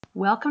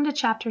Welcome to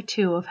Chapter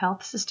 2 of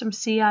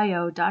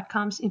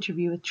HealthSystemCIO.com's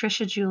interview with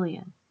Tricia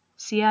Julian,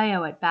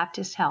 CIO at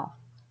Baptist Health.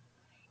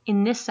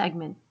 In this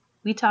segment,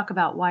 we talk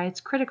about why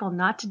it's critical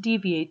not to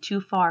deviate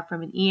too far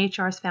from an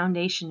EHR's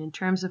foundation in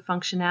terms of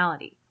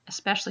functionality,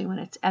 especially when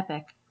it's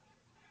Epic,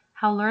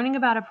 how learning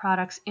about a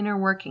product's inner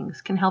workings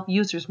can help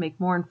users make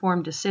more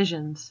informed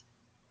decisions,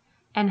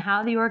 and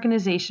how the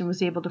organization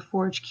was able to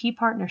forge key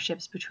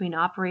partnerships between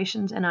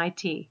operations and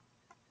IT.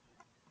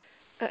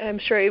 I'm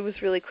sure it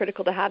was really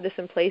critical to have this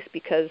in place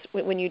because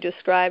when you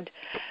described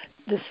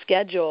the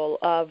schedule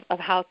of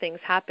how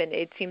things happened,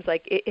 it seems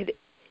like it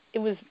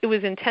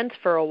was intense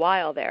for a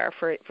while there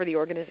for the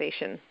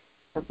organization.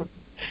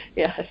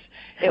 Yes,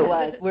 it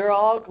was. We're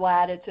all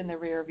glad it's in the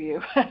rear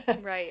view.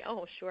 Right.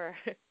 Oh, sure.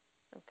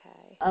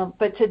 Okay.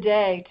 But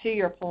today, to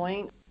your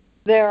point,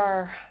 there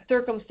are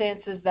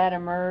circumstances that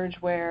emerge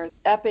where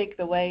Epic,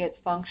 the way it's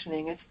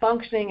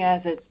functioning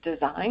as it's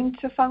designed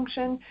to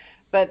function,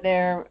 but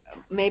there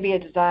may be a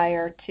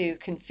desire to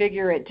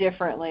configure it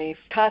differently,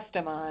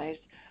 customize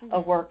a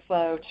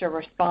workflow to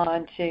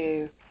respond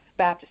to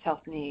Baptist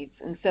Health needs.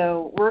 And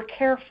so we're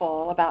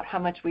careful about how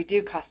much we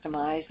do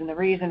customize, and the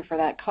reason for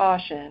that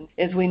caution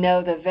is we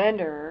know the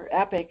vendor,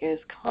 Epic,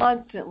 is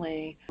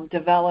constantly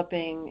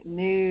developing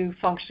new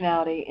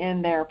functionality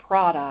in their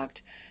product.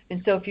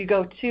 And so if you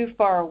go too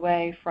far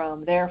away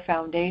from their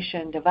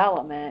foundation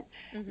development,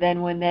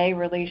 then when they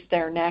release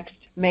their next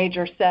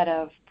major set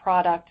of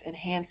product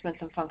enhancements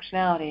and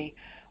functionality,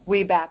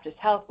 we, Baptist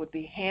Health, would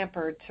be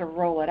hampered to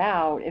roll it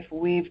out if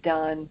we've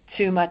done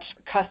too much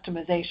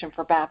customization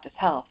for Baptist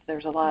Health.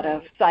 There's a lot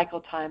of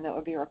cycle time that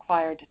would be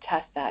required to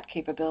test that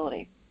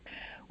capability.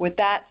 With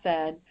that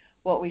said,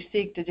 what we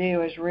seek to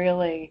do is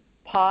really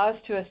pause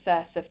to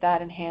assess if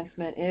that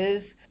enhancement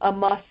is a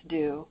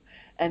must-do,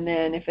 and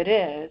then if it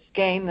is,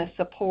 gain the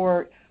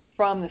support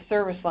from the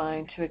service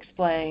line to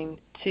explain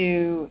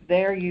to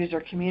their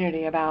user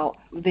community about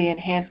the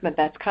enhancement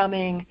that's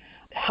coming,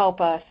 help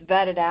us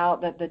vet it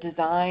out that the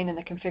design and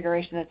the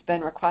configuration that's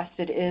been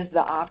requested is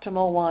the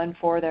optimal one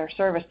for their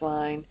service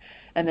line,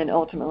 and then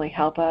ultimately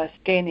help us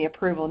gain the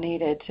approval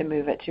needed to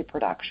move it to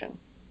production.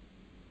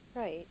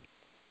 Right.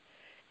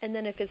 And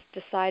then if it's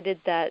decided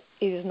that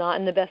it is not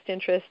in the best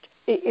interest,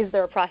 is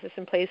there a process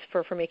in place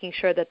for making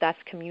sure that that's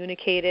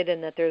communicated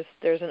and that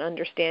there's an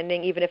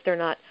understanding, even if they're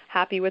not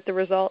happy with the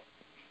result?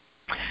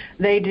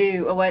 They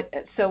do.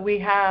 So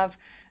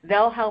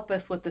they'll help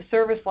us with the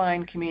service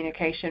line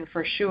communication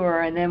for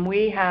sure, and then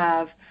we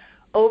have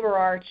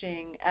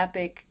overarching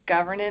Epic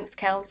governance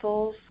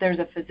councils. There's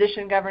a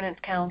physician governance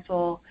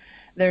council.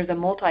 There's a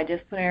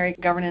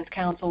multidisciplinary governance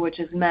council, which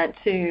is meant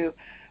to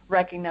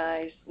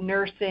recognize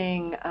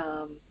nursing,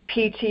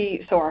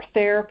 PT, so our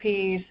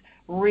therapies,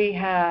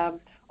 rehab,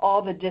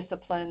 all the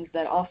disciplines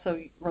that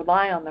also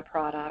rely on the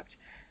product.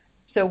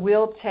 So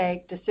we'll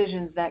take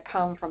decisions that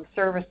come from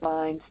service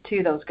lines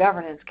to those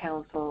governance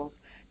councils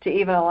to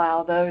even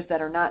allow those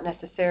that are not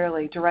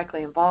necessarily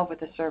directly involved with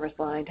the service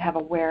line to have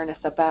awareness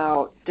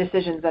about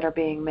decisions that are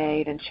being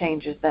made and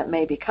changes that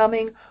may be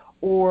coming,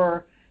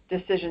 or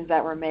decisions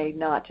that were made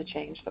not to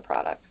change the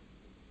product.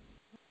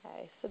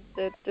 Okay, so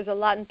there's a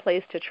lot in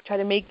place to try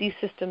to make these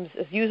systems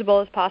as usable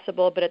as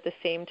possible, but at the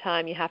same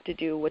time you have to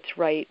do what's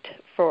right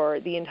for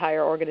the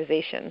entire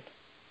organization.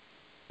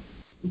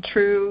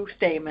 True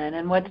statement.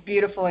 And what's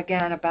beautiful,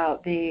 again,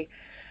 about the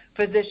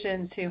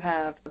physicians who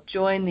have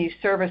joined these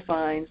service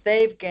lines,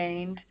 they've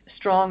gained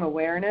strong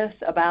awareness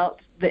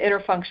about the inner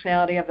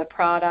functionality of the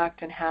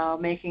product and how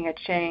making a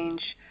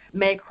change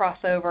may cross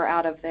over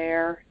out of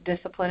their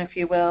discipline, if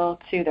you will,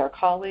 to their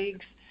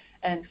colleagues.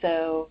 And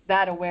so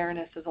that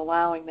awareness is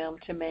allowing them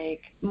to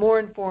make more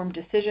informed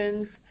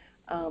decisions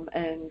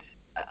and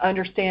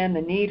understand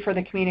the need for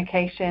the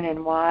communication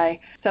and why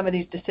some of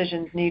these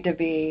decisions need to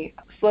be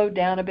slowed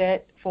down a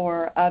bit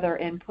for other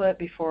input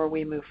before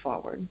we move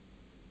forward.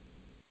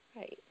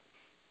 Right.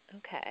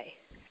 Okay.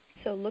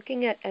 So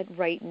looking at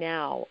right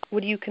now,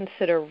 what do you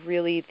consider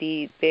really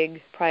the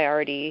big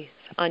priorities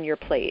on your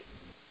plate?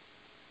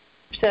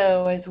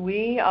 So as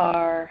we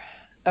are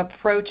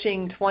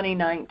approaching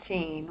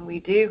 2019,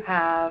 we do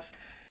have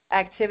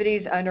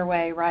activities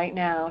underway right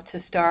now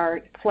to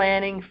start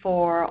planning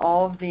for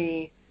all of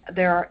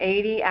there are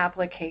 80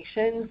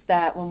 applications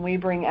that when we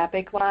bring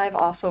Epic live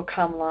also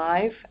come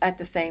live at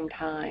the same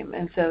time.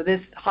 And so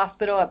this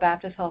hospital at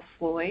Baptist Health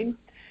Floyd,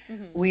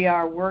 we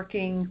are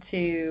working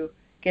to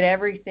get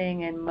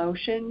everything in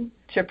motion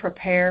to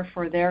prepare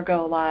for their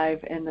go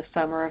live in the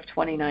summer of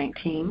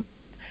 2019.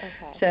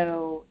 Okay.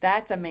 So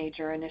that's a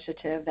major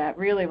initiative that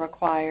really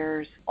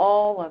requires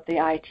all of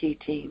the IT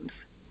teams.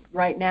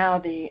 Right now,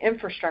 the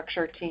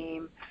infrastructure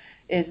team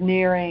is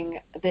nearing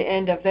the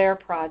end of their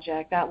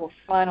project. That will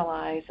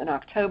finalize in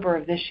October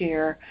of this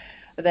year.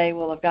 They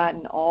will have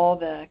gotten all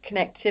the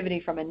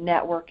connectivity from a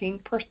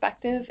networking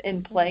perspective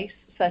in place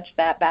such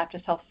that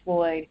Baptist Health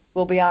Floyd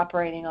will be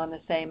operating on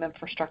the same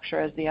infrastructure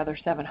as the other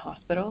 7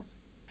 hospitals.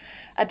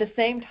 at the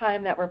same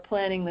time that we're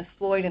planning this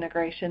Floyd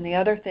integration, the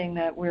other thing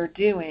that we're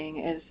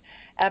doing is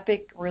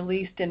Epic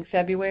released in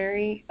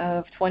February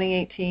of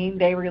 2018.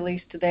 They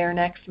released their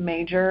next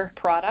major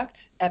product.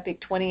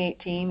 Epic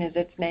 2018 is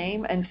its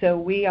name. And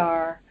so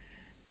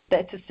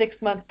it's a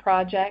 6-month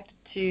project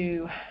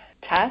to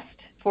test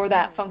for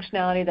that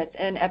functionality that's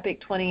in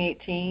Epic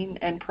 2018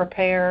 and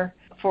prepare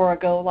for a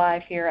go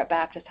live here at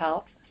Baptist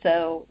Health.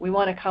 So we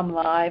want to come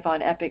live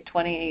on Epic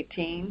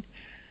 2018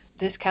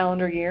 this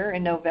calendar year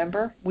in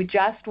November. We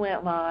just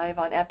went live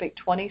on Epic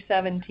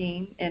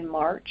 2017 in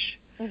March.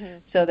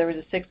 So there was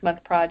a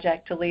 6-month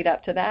project to lead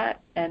up to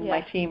that, and my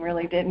team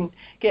really didn't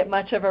get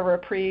much of a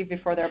reprieve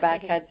before they're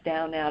back heads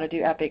down now to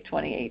do Epic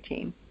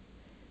 2018.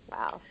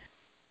 Wow.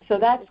 So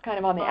that's kind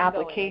of on the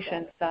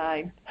application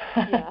side.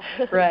 Yeah.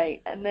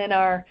 Right. And then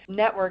our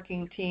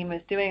networking team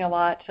is doing a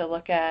lot to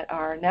look at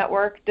our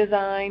network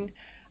design.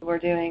 We're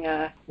doing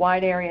a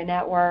wide area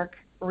network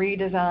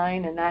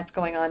redesign, and that's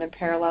going on in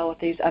parallel with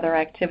these other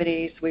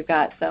activities. We've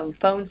got some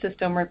phone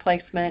system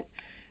replacement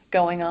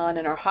going on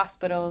in our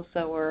hospitals,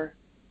 so we're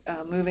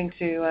moving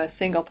to a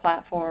single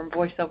platform,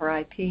 voice over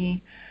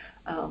IP.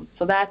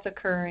 So that's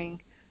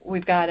occurring.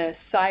 We've got a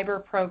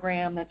cyber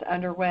program that's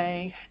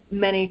underway,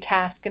 many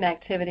tasks and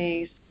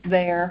activities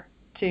there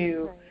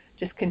to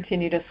just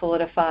continue to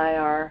solidify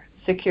our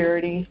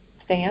security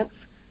stance.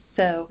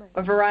 So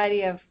a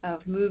variety of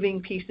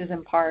moving pieces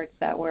and parts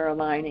that we're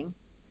aligning.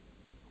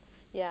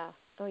 Yeah.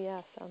 Oh,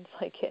 yeah. Sounds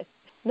like it.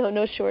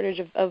 No shortage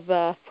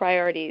of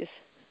priorities.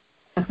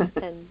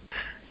 And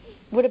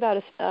what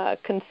about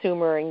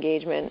consumer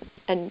engagement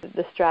and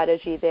the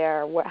strategy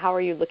there? How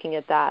are you looking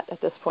at that at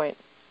this point?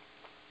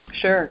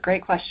 Sure.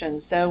 Great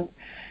question. So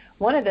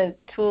one of the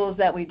tools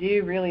that we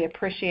do really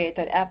appreciate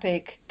that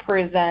Epic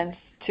presents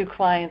to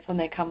clients when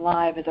they come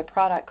live is a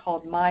product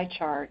called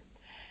MyChart.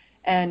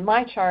 And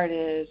MyChart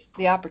is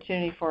the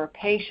opportunity for a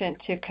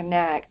patient to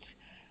connect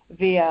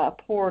via a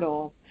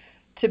portal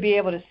to be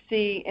able to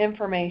see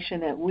information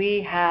that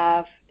we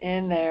have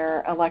in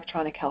their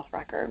electronic health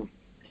record.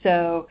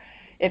 So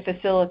it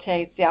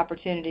facilitates the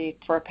opportunity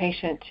for a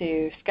patient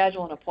to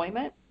schedule an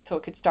appointment, so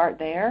it could start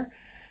there,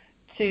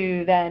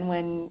 to then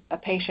when a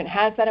patient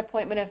has that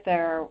appointment, if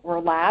there were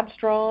labs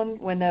drawn,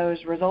 when those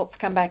results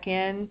come back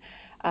in,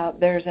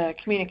 there's a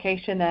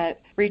communication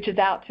that reaches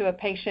out to a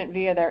patient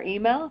via their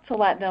email to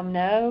let them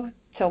know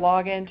to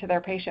log into their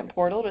patient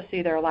portal to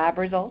see their lab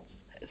results.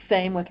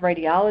 Same with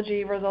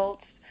radiology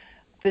results.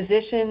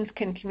 Physicians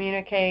can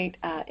communicate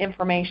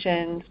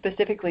information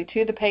specifically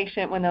to the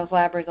patient when those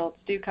lab results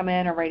do come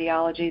in, or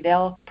radiology.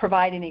 They'll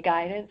provide any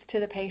guidance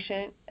to the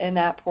patient in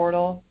that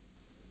portal.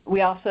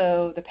 We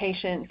also, the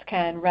patients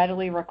can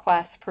readily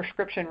request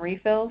prescription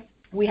refills.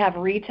 We have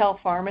retail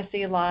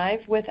pharmacy live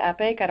with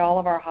Epic at all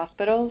of our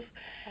hospitals.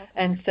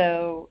 And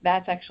so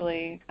that's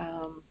actually,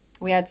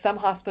 we had some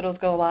hospitals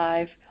go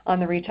live on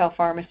the retail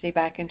pharmacy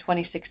back in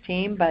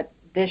 2016, but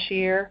this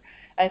year,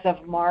 as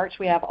of March,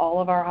 we have all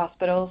of our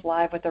hospitals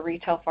live with the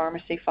retail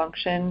pharmacy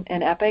function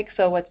in Epic.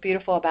 So what's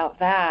beautiful about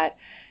that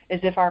is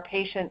if our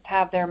patients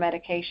have their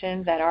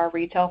medications at our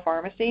retail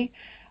pharmacy,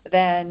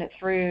 then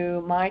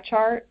through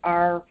MyChart,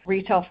 our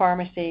retail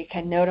pharmacy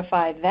can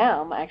notify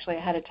them actually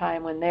ahead of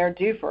time when they're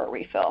due for a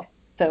refill.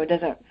 So it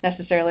doesn't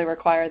necessarily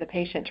require the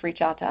patient to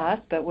reach out to us,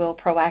 but we'll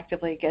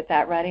proactively get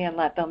that ready and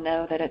let them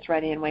know that it's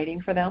ready and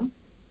waiting for them.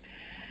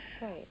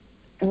 Right.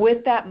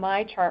 With that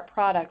MyChart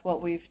product,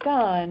 what we've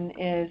done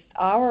is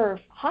our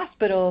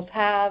hospitals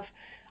have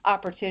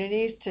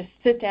opportunities to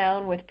sit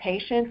down with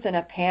patients in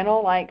a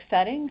panel-like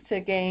setting to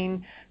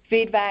gain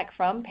feedback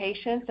from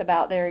patients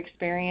about their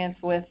experience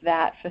with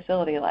that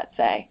facility, let's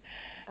say.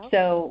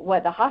 So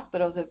what the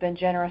hospitals have been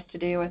generous to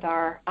do with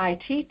our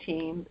IT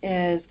team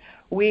is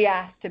we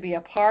asked to be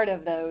a part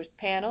of those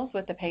panels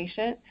with the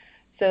patient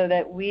so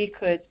that we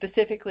could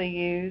specifically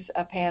use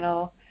a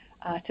panel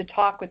to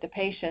talk with the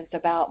patients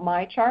about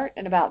MyChart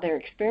and about their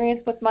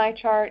experience with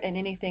MyChart and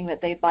anything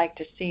that they'd like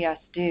to see us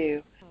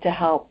do to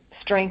help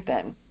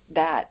strengthen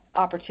that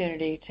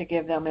opportunity to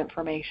give them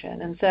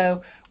information. And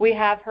so we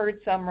have heard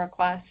some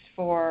requests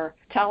for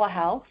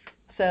telehealth.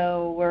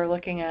 So we're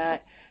looking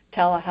at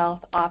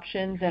telehealth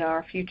options in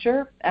our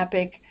future.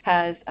 Epic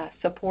has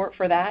support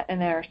for that,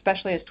 and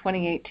especially as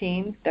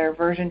 2018, their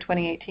version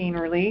 2018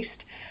 released,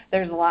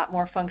 there's a lot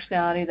more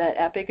functionality that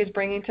Epic is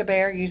bringing to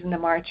bear using the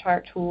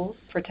MyChart tools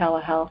for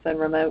telehealth and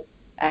remote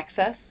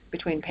access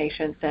between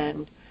patients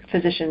and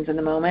physicians in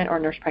the moment or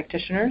nurse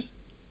practitioners.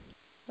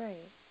 Right.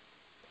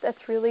 That's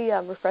really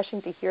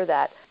refreshing to hear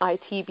that,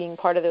 IT being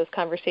part of those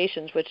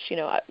conversations, which,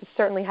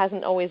 certainly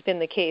hasn't always been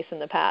the case in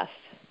the past.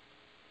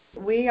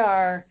 We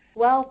are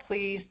well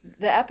pleased.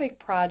 The Epic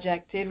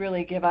project did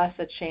really give us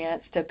a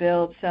chance to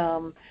build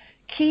some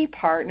key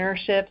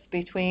partnerships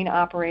between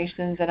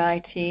operations and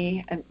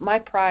IT. And my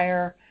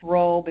prior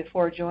role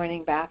before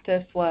joining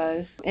Baptist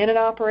was in an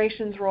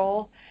operations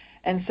role.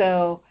 And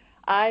so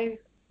I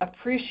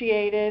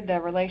appreciated the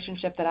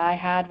relationship that I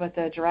had with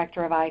the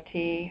director of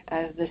IT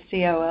as the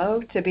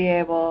COO to be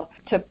able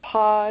to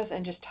pause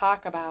and just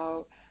talk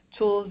about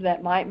tools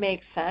that might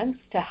make sense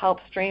to help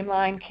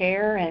streamline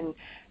care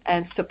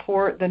and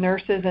support the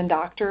nurses and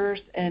doctors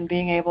in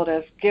being able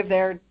to give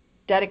their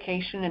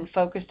dedication and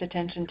focused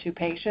attention to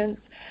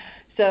patients.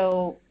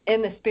 So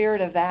in the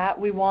spirit of that,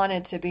 we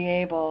wanted to be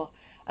able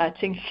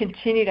to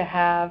continue to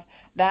have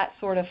that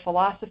sort of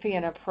philosophy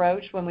and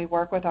approach when we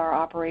work with our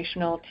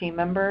operational team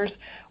members.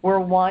 We're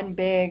one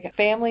big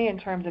family in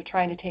terms of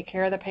trying to take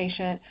care of the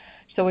patient,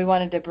 so we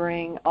wanted to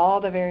bring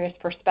all the various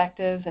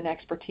perspectives and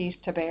expertise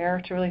to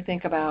bear to really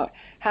think about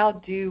how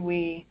do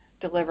we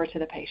deliver to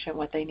the patient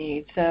what they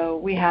need. So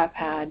we have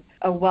had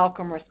a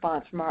welcome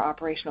response from our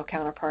operational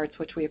counterparts,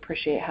 which we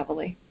appreciate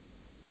heavily.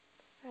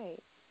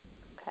 Right.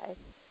 Okay.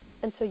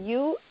 And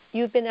so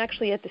you've been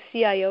actually at the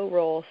CIO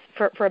role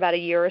for about a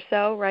year or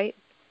so, right?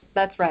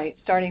 That's right,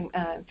 starting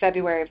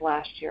February of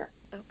last year.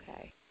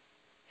 Okay.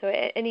 So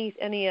any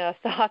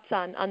thoughts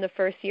on the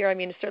first year? I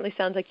mean, it certainly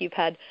sounds like you've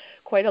had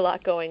quite a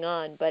lot going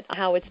on, but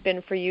how it's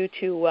been for you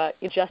to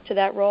adjust to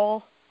that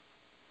role?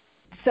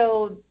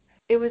 So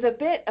it was a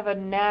bit of a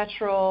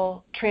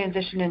natural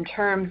transition in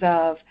terms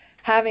of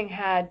having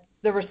had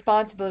the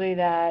responsibility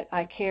that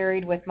I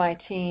carried with my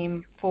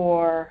team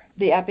for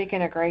the Epic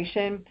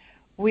integration.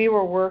 We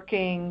were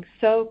working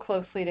so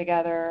closely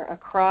together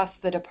across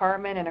the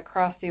department and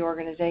across the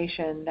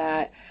organization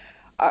that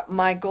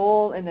my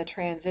goal in the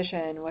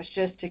transition was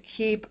just to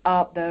keep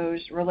up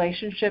those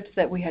relationships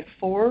that we had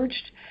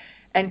forged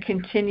and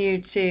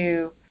continue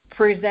to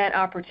present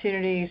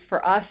opportunities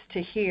for us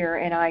to hear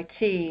in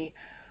IT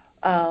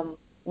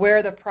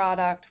where the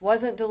product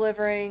wasn't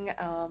delivering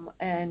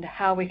and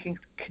how we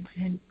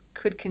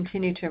could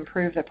continue to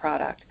improve the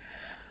product.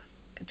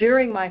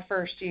 During my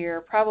first year,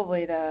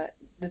 probably the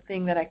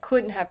thing that I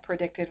couldn't have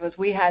predicted was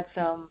we had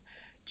some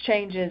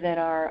changes in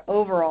our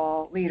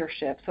overall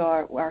leadership. So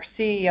our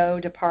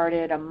CEO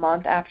departed a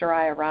month after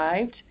I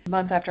arrived, a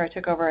month after I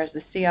took over as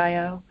the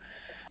CIO.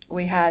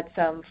 We had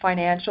some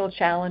financial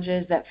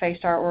challenges that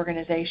faced our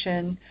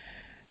organization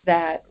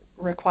that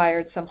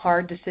required some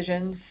hard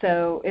decisions.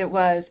 So it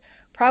was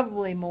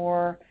probably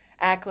more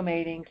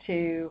acclimating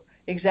to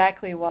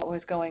exactly what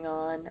was going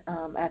on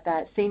at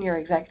that senior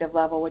executive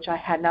level, which I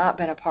had not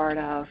been a part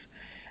of,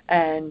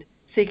 and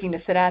seeking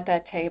to sit at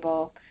that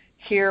table,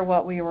 hear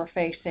what we were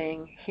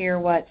facing, hear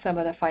what some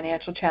of the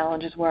financial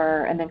challenges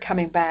were, and then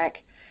coming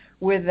back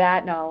with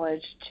that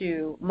knowledge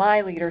to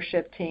my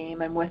leadership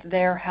team and with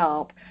their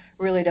help,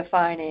 really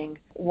defining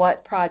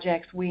what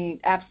projects we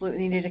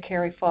absolutely needed to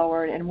carry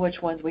forward and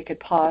which ones we could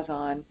pause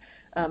on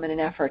in an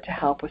effort to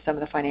help with some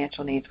of the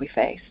financial needs we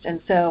faced.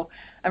 And so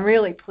I'm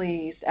really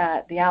pleased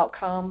at the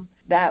outcome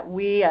that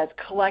we as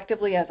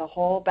collectively as a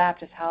whole,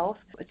 Baptist Health,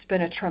 it's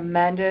been a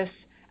tremendous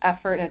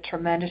effort and a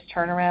tremendous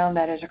turnaround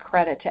that is a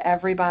credit to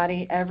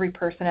everybody. Every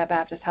person at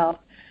Baptist Health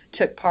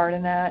took part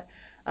in that.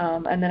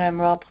 And then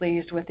I'm real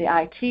pleased with the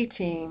IT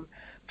team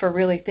for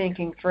really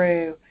thinking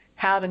through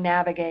how to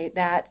navigate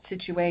that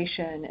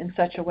situation in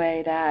such a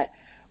way that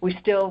we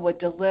still would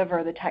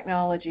deliver the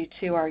technology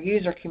to our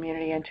user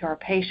community and to our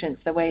patients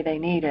the way they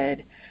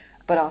needed,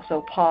 but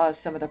also pause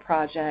some of the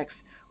projects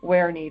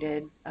where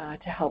needed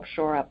to help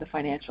shore up the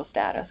financial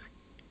status.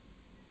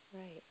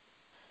 Right.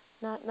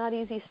 Not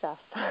easy stuff.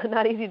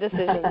 Not easy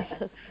decisions.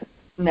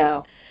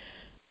 No.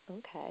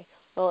 Okay.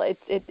 Well,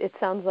 it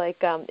sounds like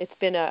it's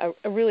been a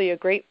really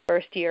great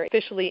first year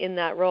officially in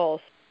that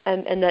role,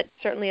 and that's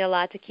certainly a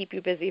lot to keep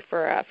you busy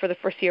for the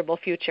foreseeable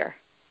future.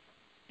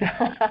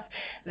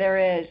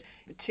 There is.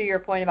 To your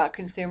point about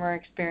consumer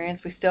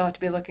experience, we still have to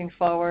be looking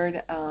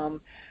forward.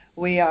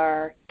 We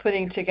are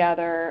putting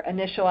together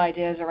initial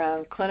ideas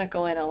around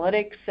clinical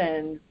analytics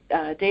and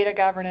data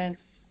governance.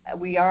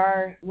 We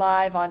are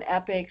live on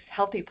Epic's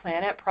Healthy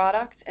Planet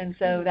product, and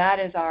so that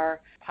is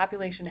our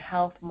population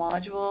health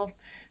module.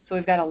 So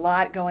we've got a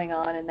lot going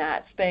on in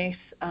that space.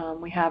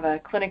 We have a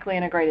clinically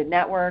integrated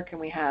network, and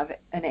we have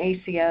an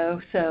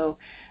ACO, so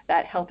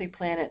that Healthy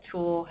Planet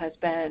tool has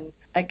been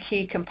a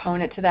key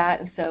component to that,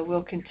 and so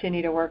we'll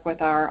continue to work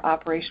with our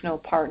operational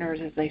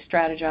partners as they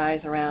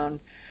strategize around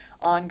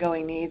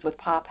ongoing needs with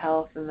Pop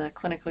Health and the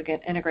clinically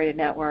integrated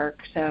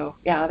network. So,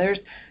 yeah, there's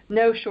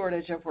no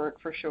shortage of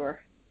work for sure.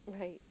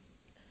 Right.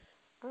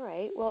 All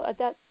right. Well,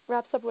 that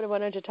wraps up what I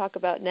wanted to talk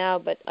about now,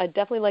 but I'd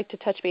definitely like to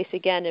touch base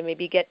again and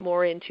maybe get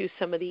more into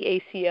some of the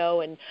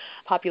ACO and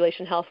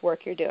population health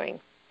work you're doing.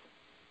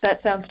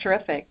 That sounds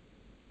terrific.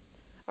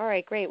 All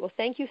right, great. Well,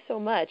 thank you so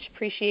much.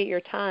 Appreciate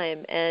your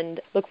time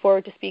and look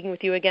forward to speaking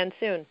with you again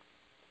soon.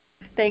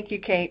 Thank you,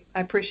 Kate.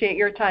 I appreciate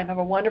your time. Have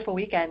a wonderful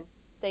weekend.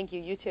 Thank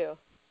you. You too.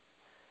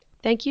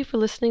 Thank you for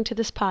listening to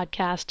this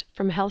podcast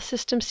from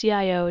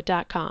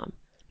healthsystemcio.com.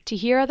 To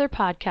hear other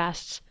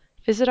podcasts,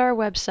 visit our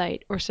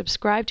website or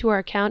subscribe to our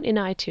account in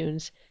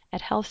iTunes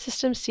at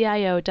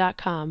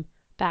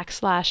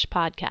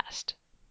healthsystemcio.com/podcast.